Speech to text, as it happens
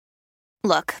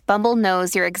Look, Bumble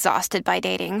knows you're exhausted by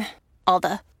dating. All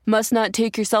the must not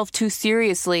take yourself too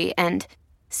seriously and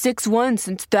 6'1"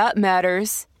 since that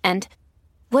matters. And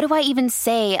what do I even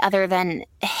say other than,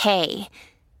 hey?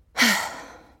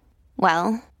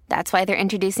 Well, that's why they're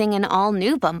introducing an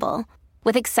all-new Bumble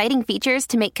with exciting features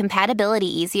to make compatibility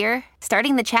easier,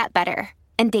 starting the chat better,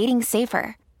 and dating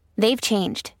safer. They've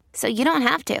changed, so you don't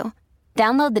have to.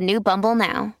 Download the new Bumble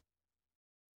now.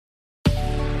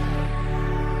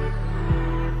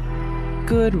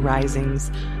 Good risings.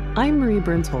 I'm Marie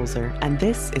Burns-Holzer, and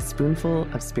this is Spoonful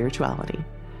of Spirituality.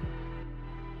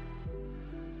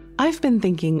 I've been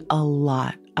thinking a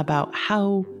lot about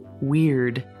how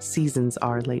weird seasons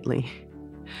are lately.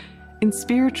 In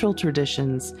spiritual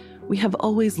traditions, we have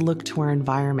always looked to our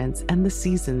environments and the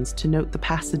seasons to note the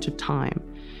passage of time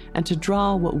and to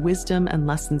draw what wisdom and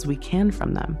lessons we can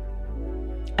from them.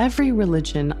 Every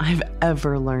religion I've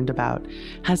ever learned about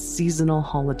has seasonal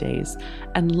holidays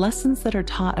and lessons that are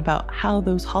taught about how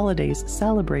those holidays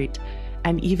celebrate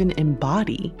and even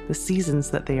embody the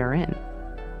seasons that they are in.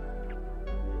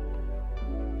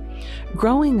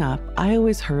 Growing up, I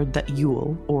always heard that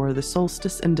Yule, or the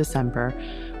solstice in December,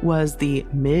 was the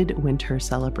midwinter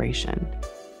celebration,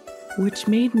 which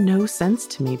made no sense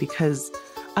to me because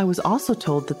I was also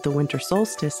told that the winter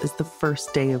solstice is the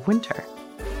first day of winter.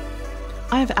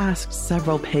 I've asked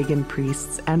several pagan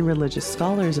priests and religious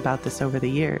scholars about this over the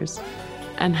years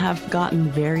and have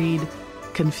gotten varied,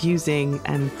 confusing,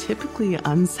 and typically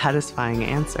unsatisfying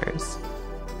answers.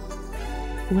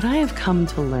 What I have come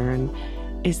to learn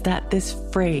is that this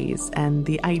phrase and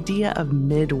the idea of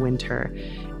midwinter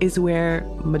is where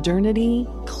modernity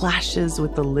clashes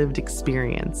with the lived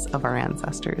experience of our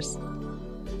ancestors.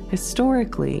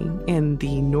 Historically, in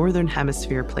the northern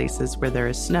hemisphere places where there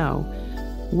is snow,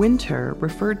 winter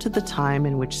referred to the time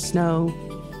in which snow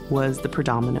was the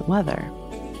predominant weather.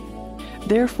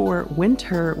 Therefore,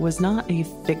 winter was not a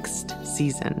fixed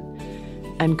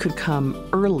season and could come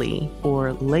early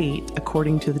or late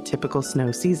according to the typical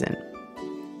snow season.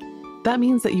 That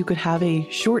means that you could have a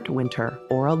short winter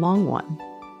or a long one.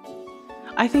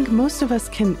 I think most of us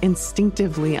can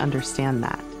instinctively understand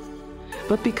that.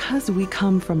 But because we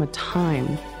come from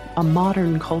a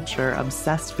modern culture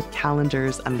obsessed with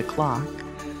calendars and the clock,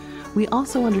 we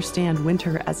also understand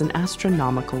winter as an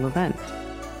astronomical event.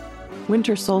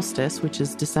 Winter solstice, which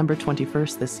is December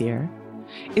 21st this year,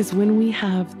 is when we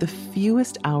have the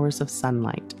fewest hours of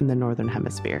sunlight in the northern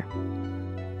hemisphere.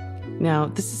 Now,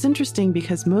 this is interesting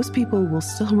because most people will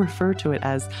still refer to it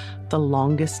as the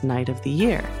longest night of the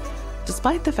year,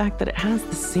 despite the fact that it has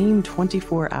the same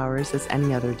 24 hours as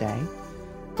any other day.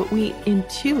 But we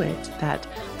intuit that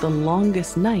the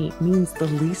longest night means the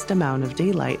least amount of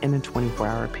daylight in a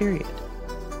 24-hour period.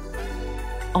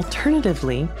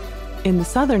 Alternatively, in the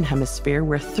southern hemisphere,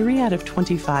 where 3 out of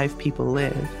 25 people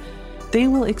live, they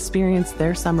will experience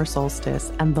their summer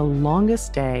solstice and the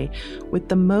longest day with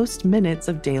the most minutes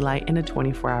of daylight in a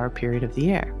 24-hour period of the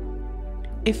year.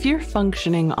 If you're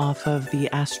functioning off of the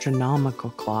astronomical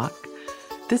clock,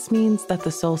 this means that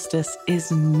the solstice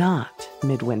is not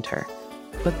midwinter,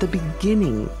 but the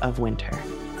beginning of winter.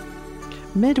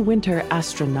 Midwinter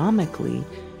astronomically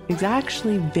is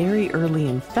actually very early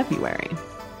in February,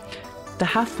 the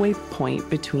halfway point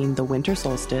between the winter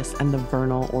solstice and the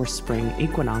vernal or spring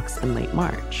equinox in late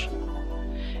March.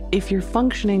 If you're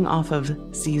functioning off of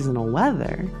seasonal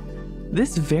weather,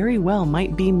 this very well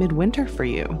might be midwinter for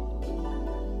you.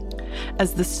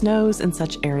 As the snows in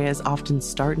such areas often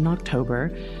start in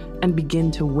October and begin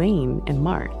to wane in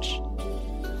March.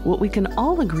 What we can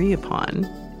all agree upon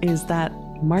is that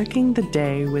marking the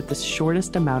day with the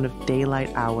shortest amount of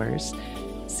daylight hours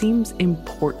seems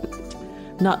important,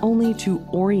 not only to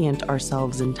orient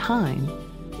ourselves in time,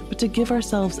 but to give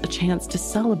ourselves a chance to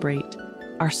celebrate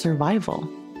our survival,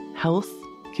 health,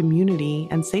 community,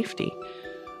 and safety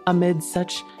amid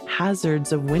such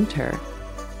hazards of winter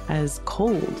as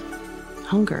cold,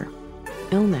 hunger,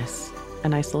 illness,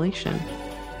 and isolation.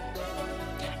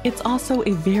 It's also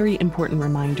a very important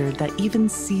reminder that even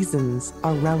seasons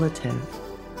are relative.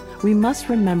 We must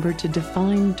remember to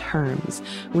define terms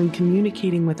when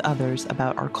communicating with others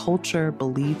about our culture,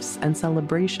 beliefs, and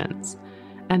celebrations,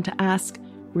 and to ask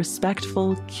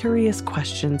respectful, curious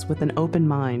questions with an open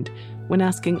mind when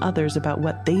asking others about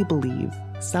what they believe,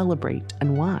 celebrate,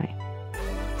 and why.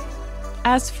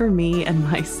 As for me and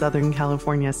my Southern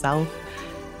California self,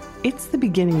 it's the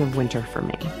beginning of winter for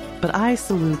me, but I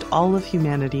salute all of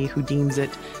humanity who deems it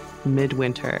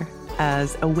midwinter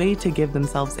as a way to give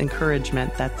themselves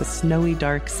encouragement that the snowy,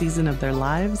 dark season of their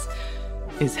lives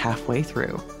is halfway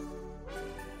through.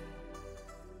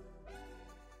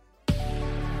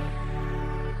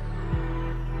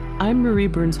 I'm Marie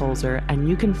Brunsholzer, and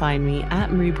you can find me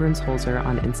at Marie Brunsholzer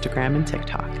on Instagram and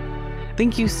TikTok.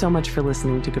 Thank you so much for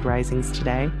listening to Good Risings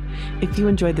today. If you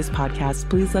enjoyed this podcast,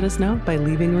 please let us know by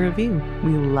leaving a review.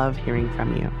 We love hearing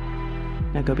from you.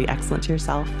 Now go be excellent to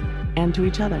yourself and to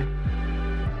each other.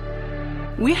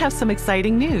 We have some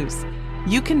exciting news.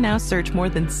 You can now search more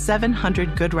than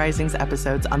 700 Good Risings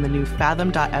episodes on the new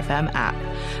Fathom.fm app,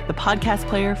 the podcast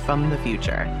player from the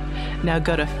future. Now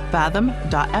go to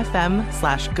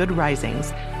fathom.fm/Good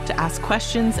Risings to ask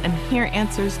questions and hear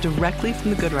answers directly from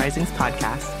the Good Risings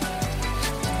podcast.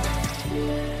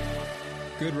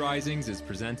 Good Risings is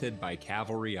presented by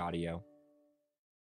Cavalry Audio.